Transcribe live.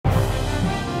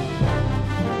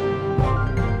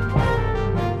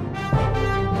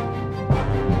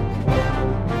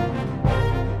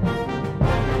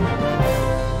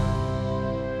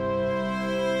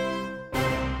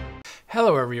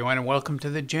Hello everyone and welcome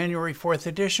to the January 4th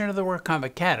edition of the WorkComp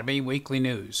Academy Weekly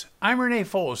News. I'm Renee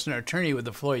Foles, an attorney with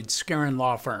the Floyd Skeren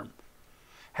Law Firm.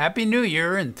 Happy New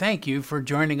Year and thank you for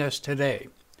joining us today.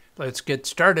 Let's get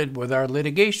started with our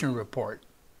litigation report.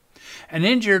 An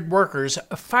injured worker's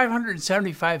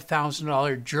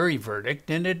 $575,000 jury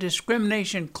verdict in a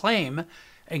discrimination claim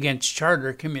against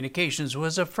Charter Communications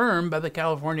was affirmed by the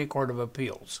California Court of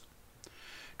Appeals.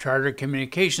 Charter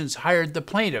Communications hired the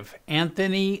plaintiff,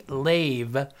 Anthony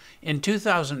Lave, in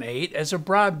 2008 as a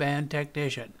broadband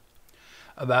technician.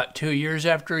 About 2 years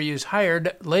after he was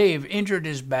hired, Lave injured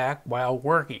his back while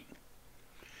working.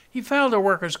 He filed a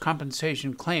workers'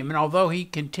 compensation claim, and although he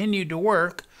continued to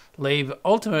work, Lave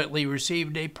ultimately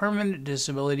received a permanent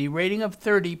disability rating of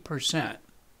 30%.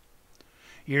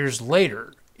 Years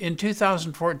later, in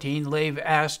 2014, Lave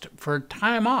asked for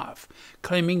time off,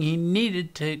 claiming he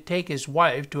needed to take his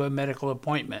wife to a medical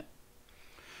appointment.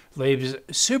 Lave's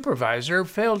supervisor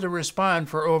failed to respond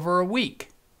for over a week.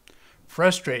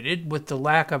 Frustrated with the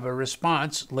lack of a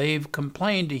response, Lave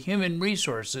complained to Human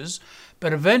Resources,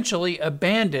 but eventually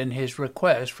abandoned his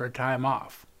request for time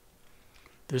off.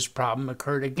 This problem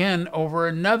occurred again over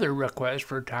another request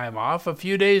for time off a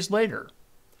few days later.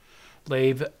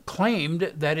 Lave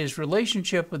claimed that his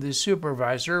relationship with his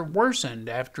supervisor worsened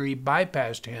after he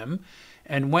bypassed him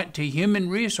and went to Human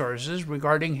Resources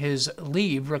regarding his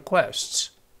leave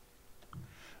requests.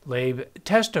 Lave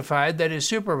testified that his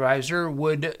supervisor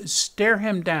would stare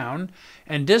him down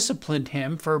and disciplined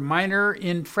him for minor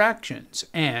infractions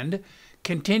and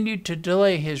continued to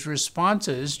delay his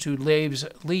responses to Lave's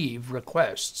leave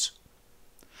requests.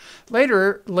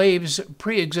 Later, Lave's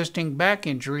pre-existing back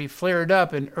injury flared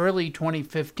up in early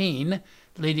 2015,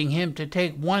 leading him to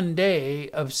take 1 day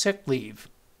of sick leave.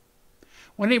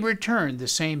 When he returned, the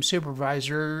same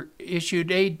supervisor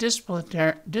issued a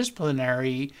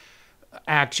disciplinary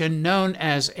action known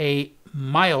as a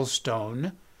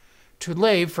milestone to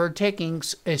Lave for taking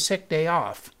a sick day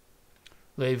off.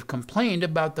 Lave complained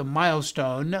about the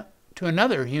milestone to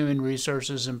another Human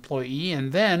Resources employee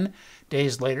and then,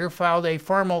 days later, filed a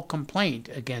formal complaint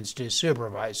against his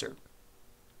supervisor.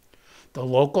 The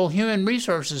local Human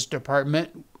Resources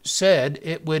Department said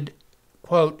it would,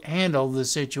 quote, handle the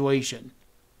situation.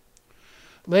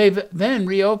 Lave then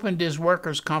reopened his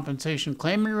workers' compensation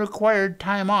claim and required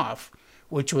time off,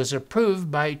 which was approved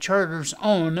by Charter's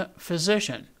own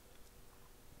physician.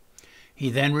 He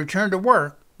then returned to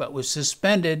work, but was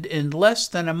suspended in less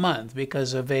than a month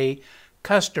because of a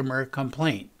customer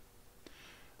complaint.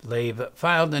 Lave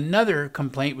filed another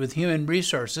complaint with Human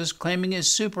Resources, claiming his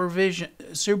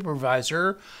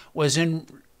supervisor was in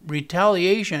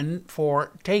retaliation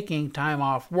for taking time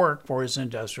off work for his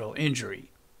industrial injury.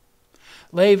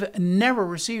 Lave never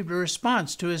received a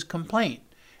response to his complaint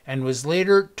and was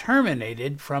later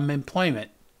terminated from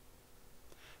employment.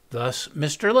 Thus,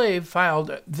 Mr. Lave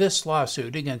filed this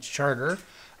lawsuit against Charter,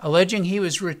 alleging he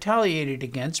was retaliated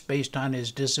against based on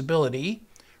his disability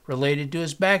related to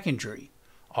his back injury,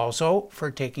 also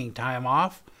for taking time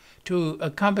off to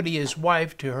accompany his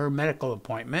wife to her medical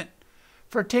appointment,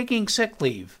 for taking sick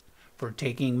leave, for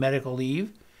taking medical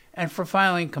leave, and for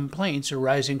filing complaints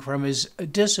arising from his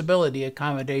disability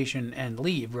accommodation and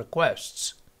leave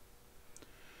requests.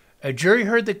 A jury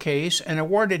heard the case and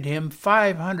awarded him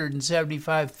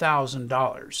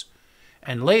 $575,000.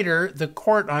 And later, the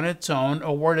court on its own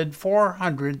awarded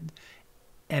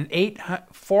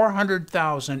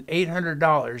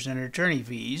 $400,800 in attorney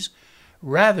fees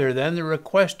rather than the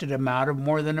requested amount of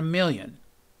more than $1 million.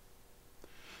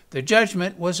 The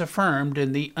judgment was affirmed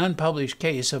in the unpublished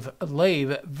case of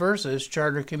Lave versus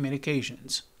Charter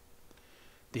Communications.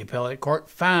 The appellate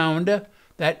court found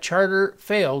that Charter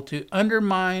failed to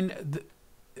undermine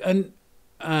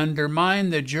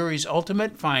the jury's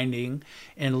ultimate finding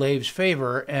in Lave's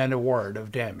favor and award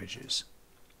of damages.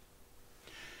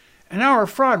 And our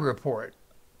fraud report.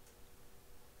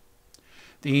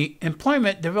 The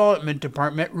Employment Development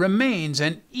Department remains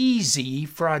an easy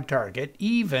fraud target,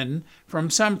 even from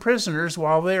some prisoners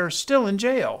while they are still in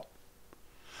jail.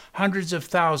 Hundreds of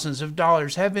thousands of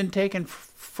dollars have been taken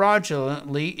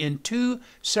fraudulently in 2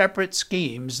 separate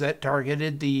schemes that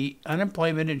targeted the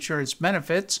unemployment insurance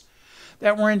benefits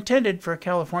that were intended for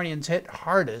Californians hit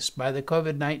hardest by the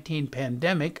COVID-19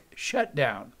 pandemic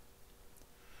shutdown.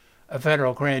 A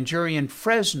federal grand jury in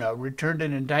Fresno returned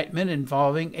an indictment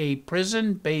involving a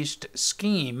prison-based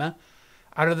scheme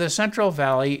out of the Central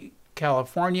Valley,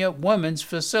 California women's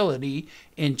facility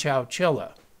in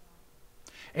Chowchilla.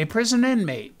 A prison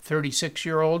inmate,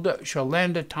 36-year-old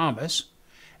Sholanda Thomas,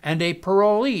 and a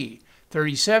parolee,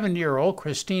 37-year-old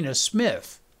Christina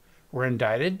Smith, were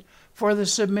indicted for the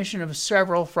submission of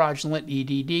several fraudulent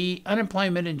EDD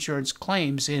unemployment insurance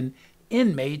claims in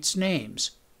inmates'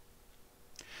 names.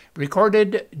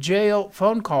 Recorded jail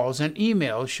phone calls and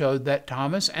emails showed that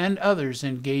Thomas and others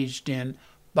engaged in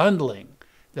bundling.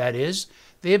 That is,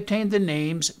 they obtained the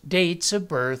names, dates of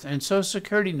birth, and Social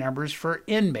Security numbers for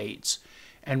inmates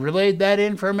and relayed that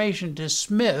information to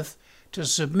Smith to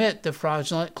submit the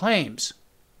fraudulent claims.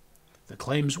 The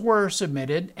claims were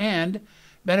submitted and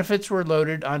benefits were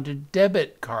loaded onto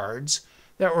debit cards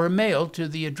that were mailed to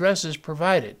the addresses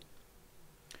provided.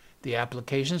 The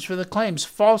applications for the claims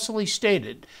falsely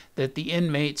stated that the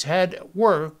inmates had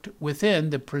worked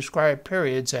within the prescribed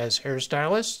periods as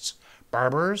hairstylists,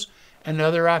 barbers, and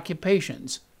other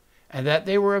occupations, and that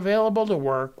they were available to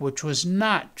work, which was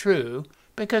not true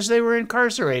because they were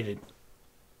incarcerated.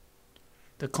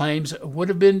 The claims would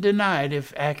have been denied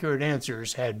if accurate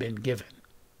answers had been given.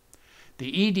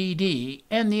 The EDD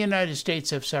and the United States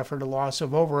have suffered a loss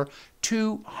of over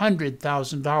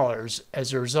 $200,000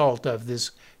 as a result of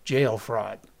this jail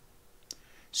fraud.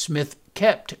 Smith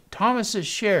kept Thomas's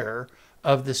share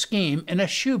of the scheme in a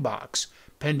shoebox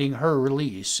pending her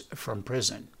release from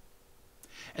prison.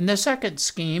 In the second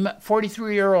scheme,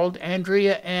 43-year-old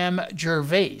Andrea M.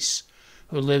 Gervais,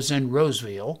 who lives in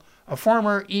Roseville, a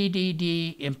former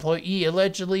EDD employee,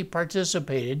 allegedly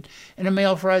participated in a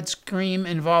mail fraud scheme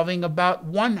involving about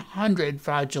 100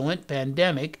 fraudulent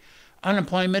pandemic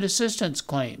unemployment assistance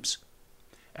claims.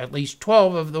 At least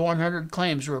 12 of the 100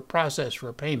 claims were processed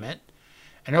for payment,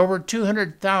 and over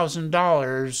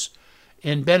 $200,000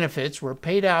 in benefits were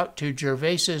paid out to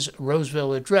Gervais's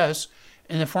Roseville address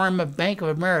in the form of Bank of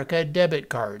America debit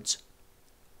cards.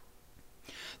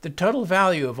 The total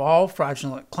value of all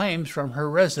fraudulent claims from her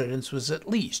residence was at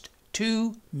least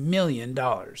 $2 million.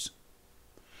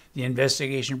 The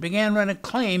investigation began when a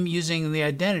claim using the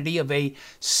identity of a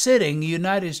sitting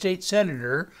United States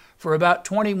Senator for about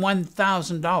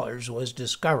 $21,000 was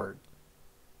discovered.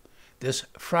 This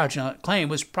fraudulent claim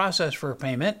was processed for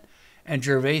payment, and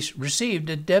Gervais received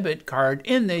a debit card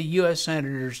in the U.S.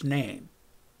 Senator's name.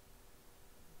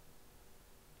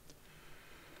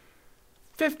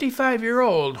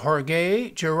 55-year-old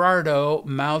Jorge Gerardo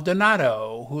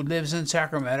Maldonado, who lives in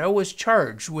Sacramento, was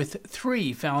charged with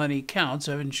 3 felony counts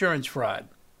of insurance fraud.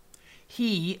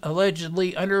 He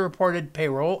allegedly underreported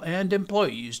payroll and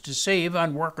employees to save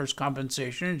on workers'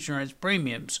 compensation insurance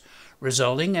premiums,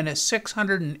 resulting in a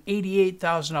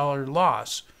 $688,000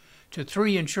 loss to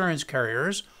 3 insurance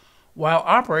carriers while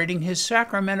operating his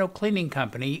Sacramento cleaning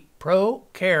company, Pro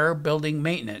Care Building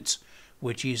Maintenance,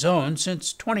 which he's owned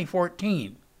since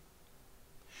 2014.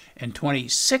 In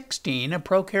 2016, a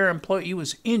ProCare employee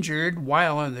was injured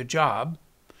while on the job,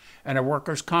 and a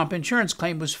workers' comp insurance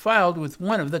claim was filed with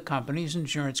one of the company's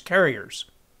insurance carriers.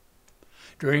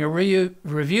 During a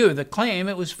review of the claim,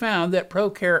 it was found that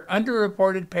ProCare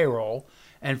underreported payroll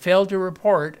and failed to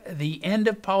report the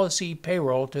end-of-policy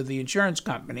payroll to the insurance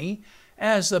company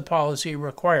as the policy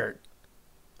required.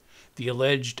 The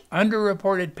alleged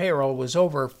underreported payroll was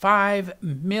over $5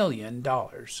 million.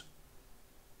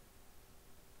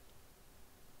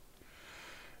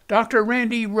 Dr.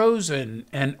 Randy Rosen,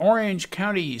 an Orange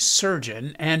County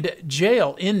surgeon and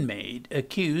jail inmate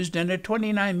accused in a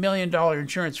 $29 million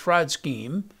insurance fraud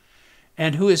scheme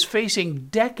and who is facing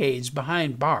decades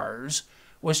behind bars,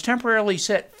 was temporarily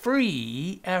set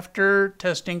free after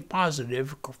testing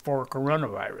positive for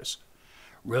coronavirus.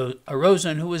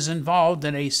 Rosen, who was involved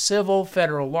in a civil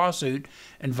federal lawsuit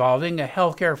involving a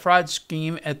healthcare fraud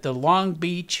scheme at the Long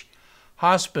Beach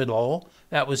Hospital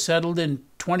that was settled in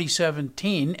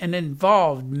 2017 and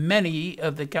involved many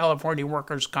of the California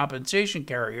workers' compensation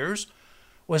carriers,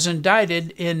 was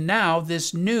indicted in now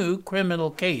this new criminal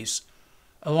case,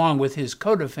 along with his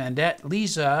co-defendant,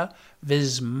 Lisa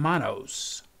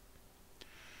Vismanos.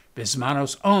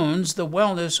 Vismanos owns the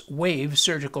Wellness Wave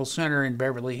Surgical Center in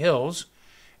Beverly Hills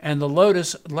and the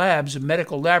Lotus Labs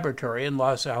Medical Laboratory in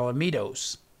Los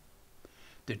Alamitos.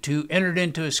 The two entered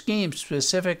into a scheme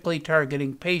specifically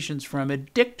targeting patients from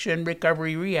addiction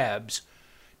recovery rehabs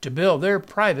to bill their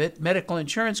private medical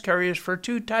insurance carriers for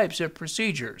 2 types of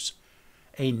procedures,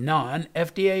 a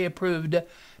non-FDA-approved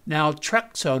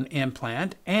naltrexone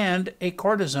implant and a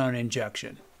cortisone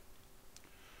injection.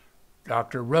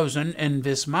 Dr. Rosen and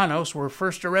Vismanos were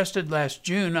first arrested last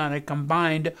June on a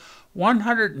combined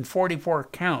 144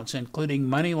 counts, including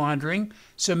money laundering,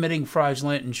 submitting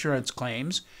fraudulent insurance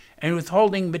claims, and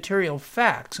withholding material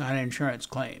facts on insurance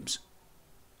claims.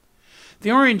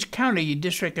 The Orange County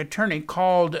District Attorney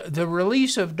called the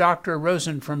release of Dr.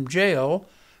 Rosen from jail,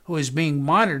 who is being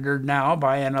monitored now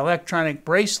by an electronic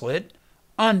bracelet,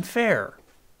 unfair.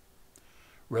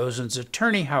 Rosen's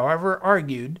attorney, however,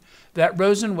 argued that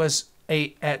Rosen was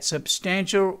at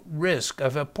substantial risk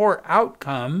of a poor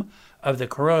outcome of the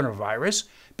coronavirus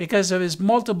because of his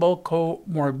multiple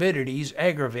comorbidities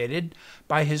aggravated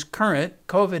by his current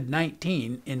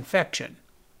COVID-19 infection.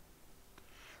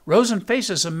 Rosen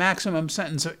faces a maximum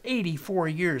sentence of 84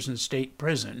 years in state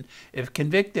prison if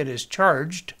convicted as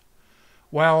charged,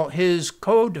 while his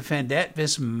co-defendant,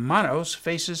 Vismanos,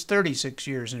 faces 36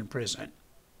 years in prison.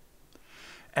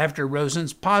 After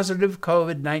Rosen's positive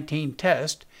COVID-19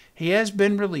 test, he has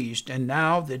been released, and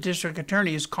now the district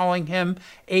attorney is calling him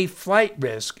a flight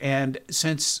risk, and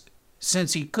since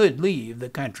he could leave the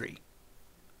country.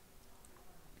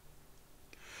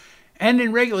 And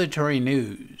in regulatory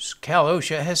news, Cal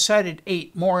OSHA has cited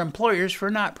 8 more employers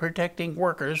for not protecting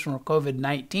workers from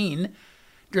COVID-19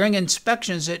 during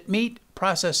inspections at meat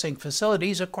processing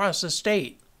facilities across the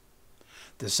state.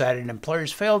 The cited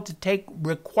employers failed to take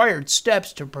required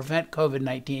steps to prevent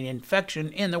COVID-19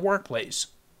 infection in the workplace.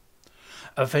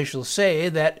 Officials say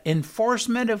that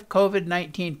enforcement of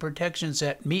COVID-19 protections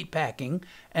at meatpacking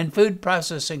and food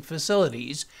processing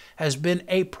facilities has been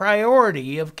a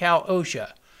priority of Cal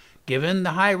OSHA, given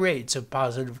the high rates of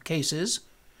positive cases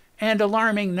and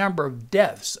alarming number of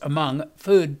deaths among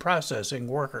food processing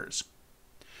workers.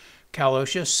 Cal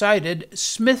OSHA cited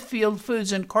Smithfield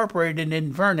Foods Incorporated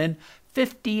in Vernon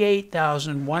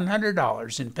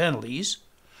 $58,100 in penalties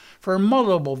for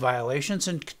multiple violations,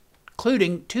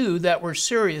 including 2 that were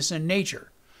serious in nature,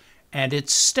 and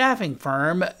its staffing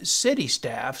firm, City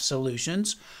Staff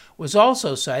Solutions, was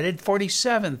also cited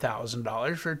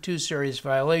 $47,000 for 2 serious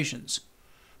violations.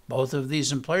 Both of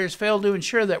these employers failed to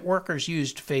ensure that workers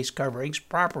used face coverings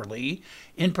properly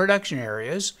in production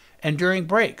areas and during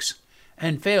breaks,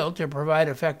 and failed to provide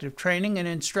effective training and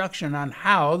instruction on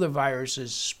how the virus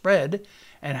is spread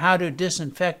and how to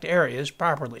disinfect areas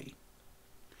properly.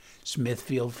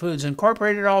 Smithfield Foods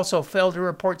Incorporated also failed to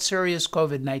report serious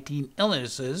COVID-19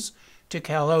 illnesses to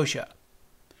Cal OSHA.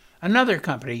 Another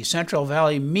company, Central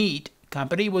Valley Meat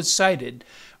Company, was cited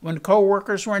when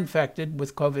co-workers were infected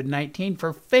with COVID-19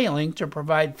 for failing to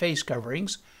provide face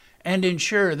coverings and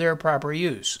ensure their proper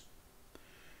use.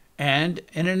 And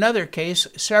in another case,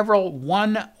 several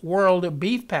One World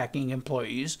beef packing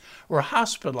employees were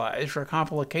hospitalized for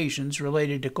complications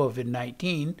related to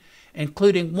COVID-19,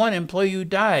 including 1 employee who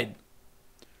died.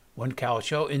 When Cal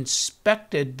OSHA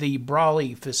inspected the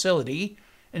Brawley facility,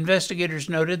 investigators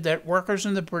noted that workers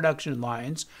in the production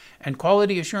lines and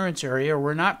quality assurance area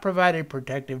were not provided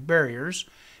protective barriers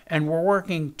and were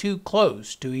working too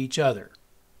close to each other.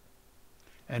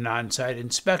 An on-site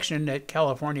inspection at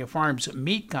California Farms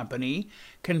Meat Company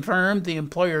confirmed the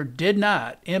employer did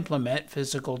not implement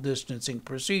physical distancing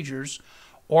procedures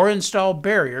or install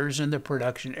barriers in the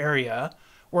production area,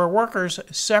 where workers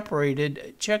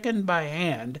separated chicken by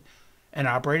hand and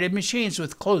operated machines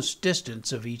with close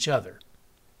distance of each other.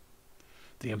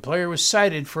 The employer was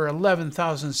cited for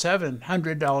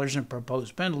 $11,700 in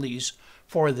proposed penalties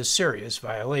for the serious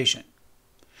violation.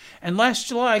 And last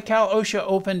July, Cal OSHA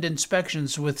opened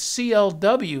inspections with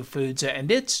CLW Foods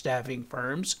and its staffing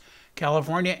firms,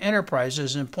 California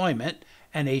Enterprises Employment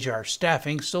and HR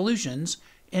Staffing Solutions,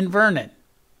 in Vernon.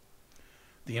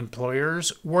 The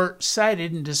employers were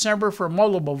cited in December for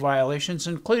multiple violations,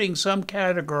 including some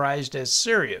categorized as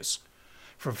serious,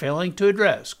 for failing to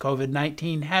address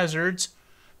COVID-19 hazards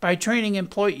by training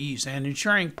employees and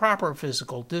ensuring proper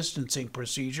physical distancing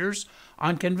procedures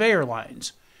on conveyor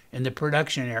lines in the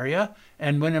production area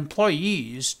and when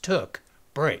employees took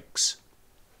breaks.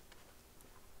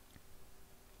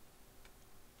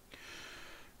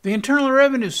 The Internal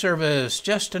Revenue Service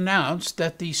just announced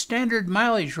that the standard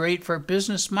mileage rate for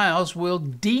business miles will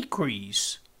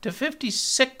decrease to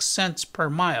 56 cents per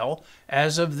mile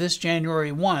as of this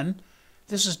January 1.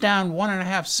 This is down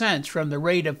 1.5 cents from the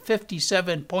rate of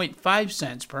 57.5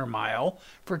 cents per mile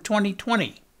for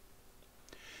 2020.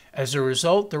 As a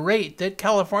result, the rate that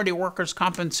California Workers'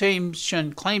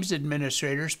 Compensation Claims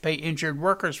Administrators pay injured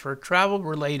workers for travel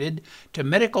related to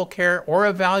medical care or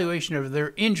evaluation of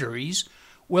their injuries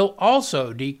will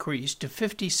also decrease to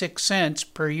 56 cents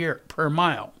per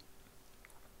mile.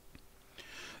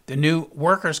 The new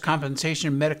workers'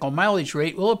 compensation medical mileage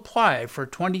rate will apply for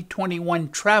 2021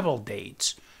 travel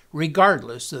dates,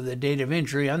 regardless of the date of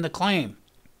injury on the claim.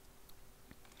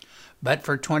 But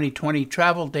for 2020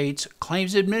 travel dates,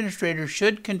 claims administrators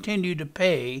should continue to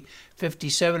pay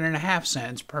 57.5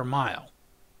 cents per mile.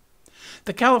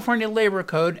 The California Labor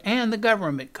Code and the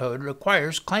Government Code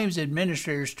requires claims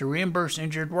administrators to reimburse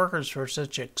injured workers for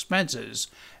such expenses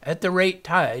at the rate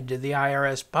tied to the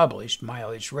IRS published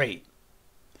mileage rate.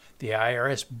 The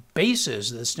IRS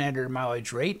bases the standard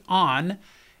mileage rate on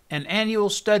an annual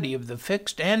study of the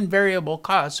fixed and variable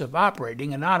costs of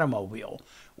operating an automobile,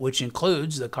 which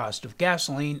includes the cost of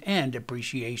gasoline and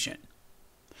depreciation.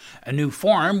 A new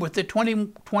form with the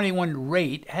 2021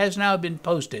 rate has now been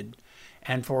posted,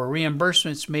 and for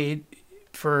reimbursements made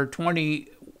for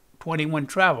 2021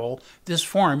 travel, this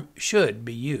form should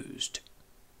be used.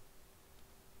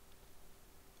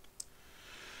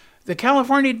 The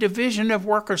California Division of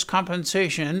Workers'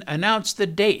 Compensation announced the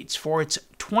dates for its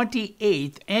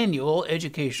 28th annual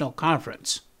educational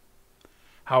conference.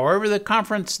 However, the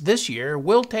conference this year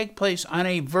will take place on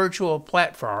a virtual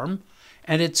platform,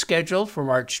 and it's scheduled for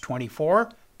March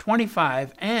 24,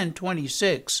 25, and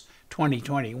 26,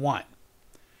 2021.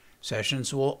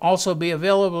 Sessions will also be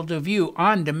available to view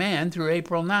on demand through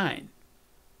April 9.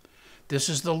 This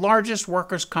is the largest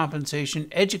workers' compensation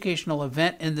educational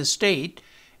event in the state,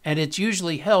 and it's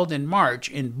usually held in March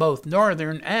in both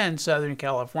Northern and Southern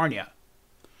California.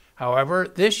 However,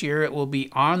 this year it will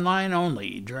be online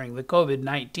only during the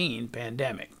COVID-19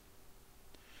 pandemic.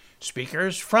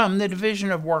 Speakers from the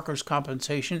Division of Workers'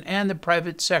 Compensation and the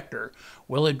private sector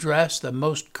will address the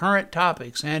most current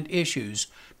topics and issues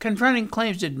confronting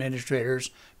claims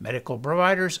administrators, medical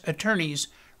providers, attorneys,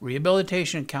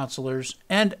 rehabilitation counselors,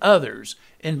 and others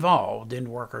involved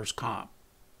in workers' comp.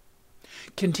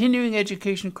 Continuing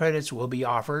education credits will be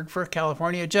offered for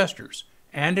California adjusters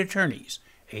and attorneys,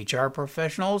 HR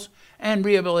professionals, and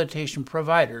rehabilitation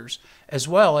providers, as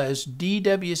well as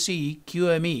DWC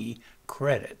QME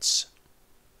credits.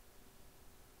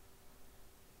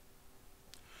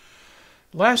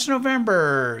 Last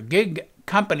November, gig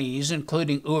companies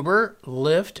including Uber,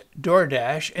 Lyft,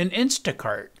 DoorDash, and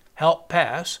Instacart helped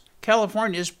pass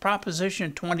California's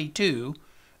Proposition 22,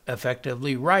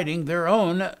 effectively writing their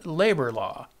own labor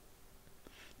law.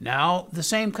 Now, the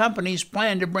same companies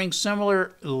plan to bring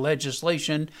similar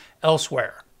legislation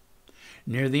elsewhere.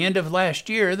 Near the end of last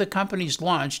year, the companies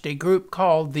launched a group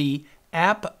called the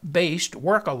App-Based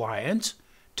Work Alliance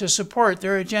to support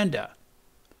their agenda.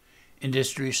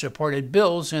 Industry-supported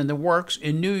bills in the works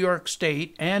in New York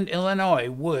State and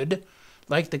Illinois would,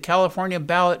 like the California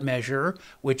ballot measure,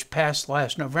 which passed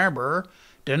last November,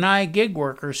 deny gig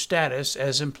workers status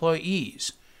as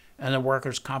employees, and the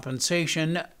workers'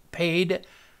 compensation, paid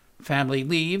family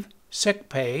leave, sick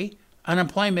pay,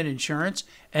 unemployment insurance,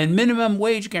 and minimum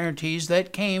wage guarantees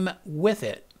that came with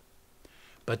it.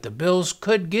 But the bills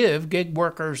could give gig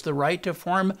workers the right to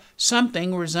form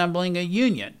something resembling a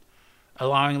union,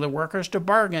 allowing the workers to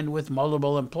bargain with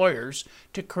multiple employers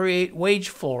to create wage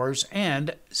floors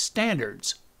and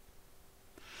standards.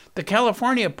 The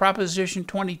California Proposition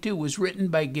 22 was written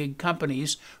by gig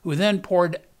companies who then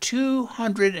poured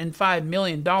 $205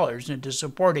 million into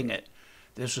supporting it.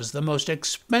 This was the most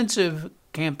expensive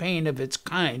campaign of its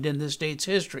kind in the state's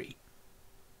history.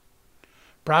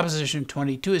 Proposition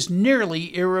 22 is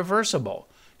nearly irreversible,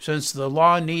 since the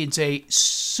law needs a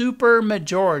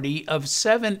supermajority of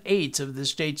 7/8 of the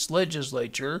state's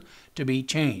legislature to be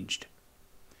changed.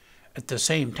 At the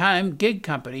same time, gig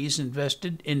companies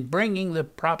invested in bringing the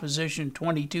Proposition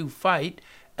 22 fight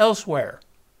elsewhere.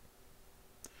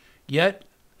 Yet,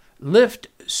 Lyft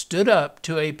stood up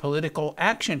to a political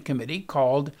action committee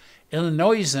called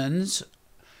Illinoisans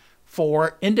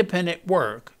for Independent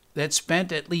Work that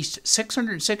spent at least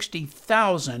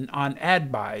 $660,000 on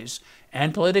ad buys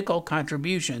and political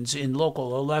contributions in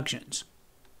local elections.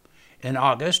 In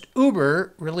August,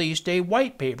 Uber released a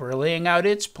white paper laying out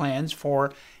its plans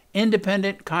for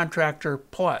Independent Contractor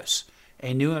Plus,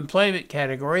 a new employment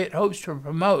category it hopes to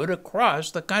promote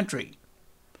across the country.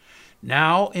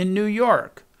 Now in New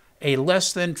York, a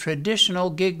less than traditional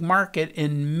gig market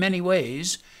in many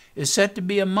ways, is set to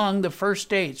be among the first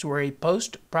states where a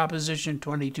post-Proposition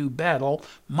 22 battle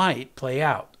might play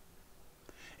out.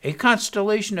 A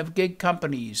constellation of gig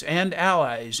companies and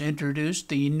allies introduced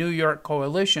the New York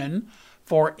Coalition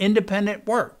for Independent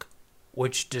Work,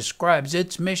 which describes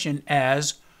its mission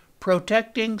as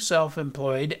protecting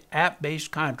self-employed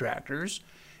app-based contractors,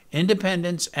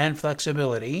 independence and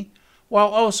flexibility, while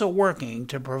also working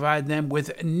to provide them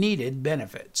with needed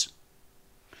benefits.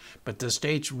 But the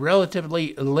state's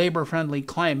relatively labor-friendly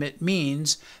climate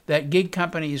means that gig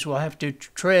companies will have to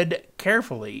tread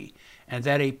carefully and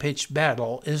that a pitched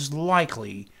battle is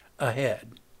likely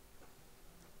ahead.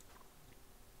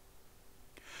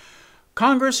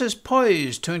 Congress is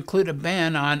poised to include a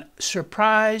ban on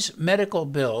surprise medical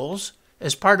bills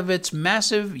as part of its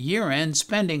massive year-end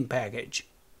spending package.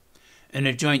 In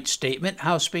a joint statement,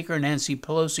 House Speaker Nancy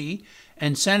Pelosi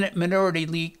and Senate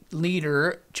Minority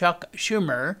Leader Chuck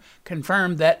Schumer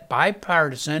confirmed that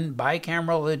bipartisan,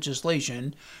 bicameral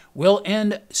legislation will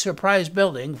end surprise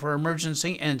billing for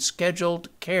emergency and scheduled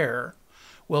care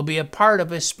will be a part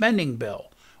of a spending bill,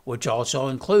 which also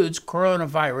includes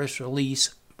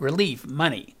coronavirus relief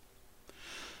money.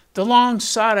 The long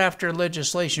sought-after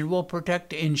legislation will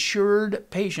protect insured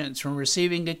patients from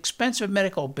receiving expensive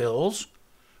medical bills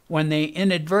when they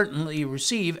inadvertently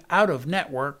receive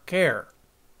out-of-network care.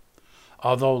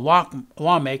 Although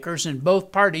lawmakers in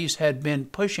both parties had been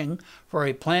pushing for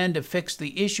a plan to fix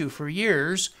the issue for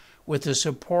years with the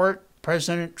support of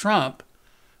President Trump,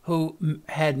 who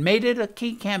had made it a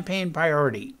key campaign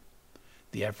priority.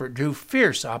 The effort drew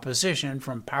fierce opposition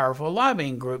from powerful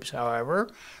lobbying groups, however,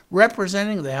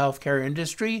 representing the healthcare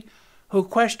industry, who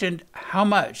questioned how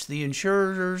much the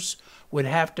insurers would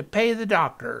have to pay the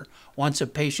doctor once a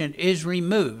patient is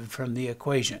removed from the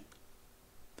equation.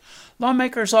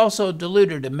 Lawmakers also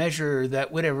diluted a measure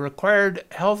that would have required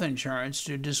health insurance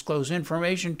to disclose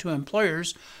information to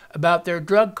employers about their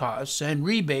drug costs and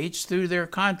rebates through their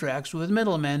contracts with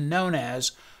middlemen known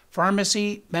as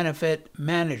Pharmacy Benefit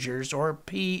Managers, or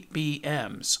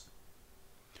PBMs.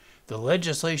 The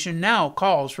legislation now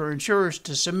calls for insurers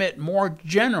to submit more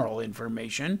general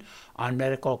information on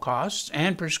medical costs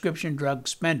and prescription drug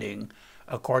spending,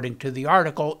 according to the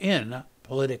article in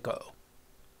Politico.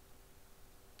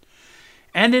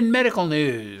 And in medical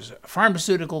news,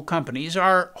 pharmaceutical companies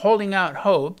are holding out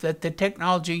hope that the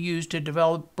technology used to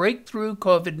develop breakthrough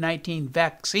COVID-19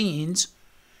 vaccines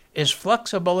is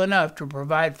flexible enough to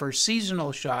provide for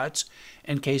seasonal shots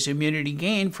in case immunity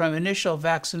gained from initial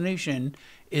vaccination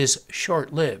is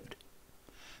short-lived.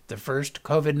 The first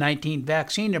COVID-19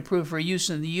 vaccine approved for use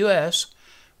in the U.S.,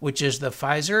 which is the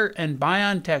Pfizer and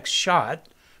BioNTech shot,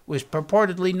 was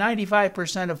purportedly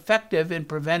 95% effective in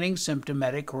preventing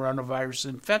symptomatic coronavirus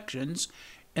infections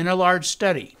in a large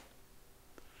study.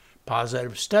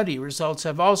 Positive study results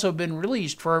have also been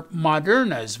released for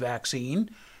Moderna's vaccine,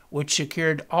 which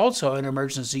secured also an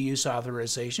emergency use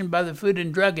authorization by the Food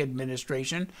and Drug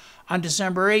Administration on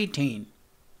December 18.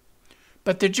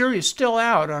 But the jury is still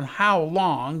out on how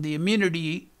long the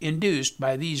immunity induced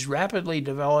by these rapidly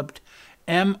developed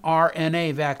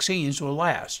mRNA vaccines will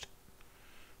last.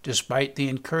 Despite the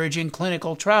encouraging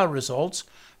clinical trial results,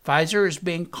 Pfizer is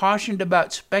being cautioned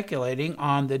about speculating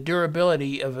on the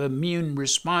durability of immune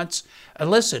response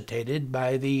elicited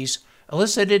by these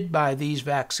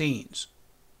vaccines.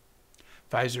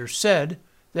 Pfizer said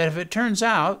that if it turns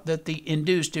out that the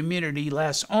induced immunity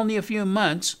lasts only a few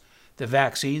months, the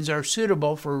vaccines are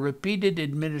suitable for repeated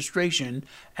administration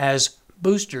as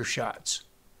booster shots.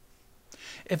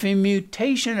 If a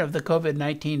mutation of the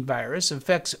COVID-19 virus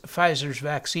affects Pfizer's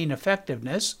vaccine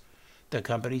effectiveness, the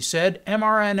company said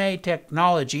mRNA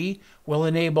technology will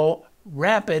enable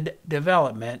rapid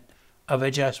development of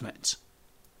adjustments.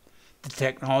 The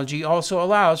technology also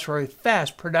allows for a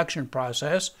fast production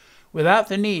process without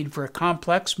the need for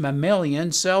complex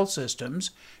mammalian cell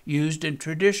systems used in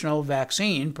traditional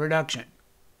vaccine production.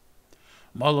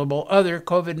 Multiple other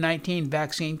COVID-19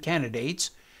 vaccine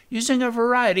candidates using a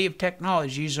variety of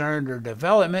technologies are under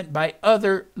development by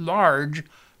other large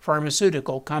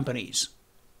pharmaceutical companies.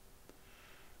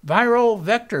 Viral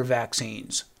vector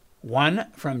vaccines, one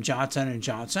from Johnson &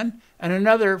 Johnson and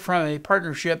another from a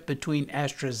partnership between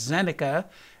AstraZeneca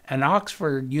and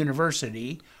Oxford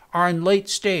University, are in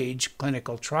late-stage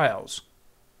clinical trials.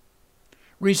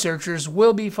 Researchers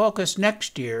will be focused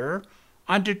next year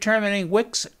on determining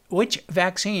which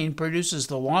vaccine produces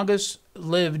the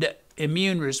longest-lived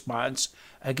immune response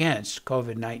against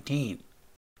COVID-19.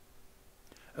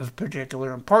 Of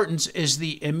particular importance is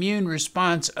the immune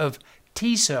response of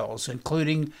T cells,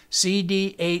 including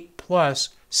CD8+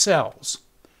 cells,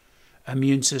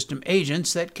 immune system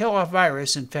agents that kill off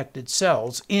virus-infected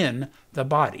cells in the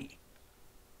body.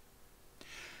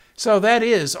 So that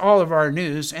is all of our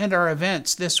news and our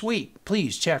events this week.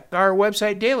 Please check our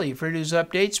website daily for news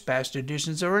updates, past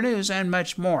editions of our news, and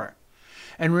much more.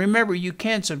 And remember, you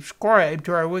can subscribe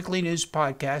to our weekly news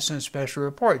podcasts and special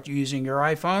reports using your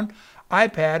iPhone,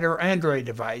 iPad, or Android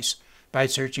device by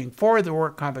searching for the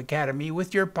WorkComp Academy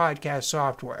with your podcast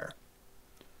software.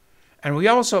 And we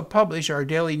also publish our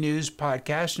daily news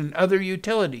podcast and other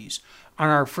utilities on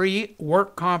our free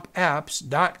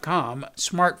WorkCompApps.com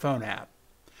smartphone app.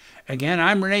 Again,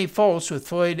 I'm Renee Foltz with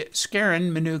Floyd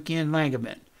Skeren, Manukian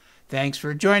Langevin. Thanks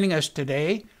for joining us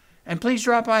today, and please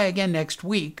drop by again next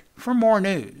week for more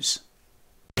news.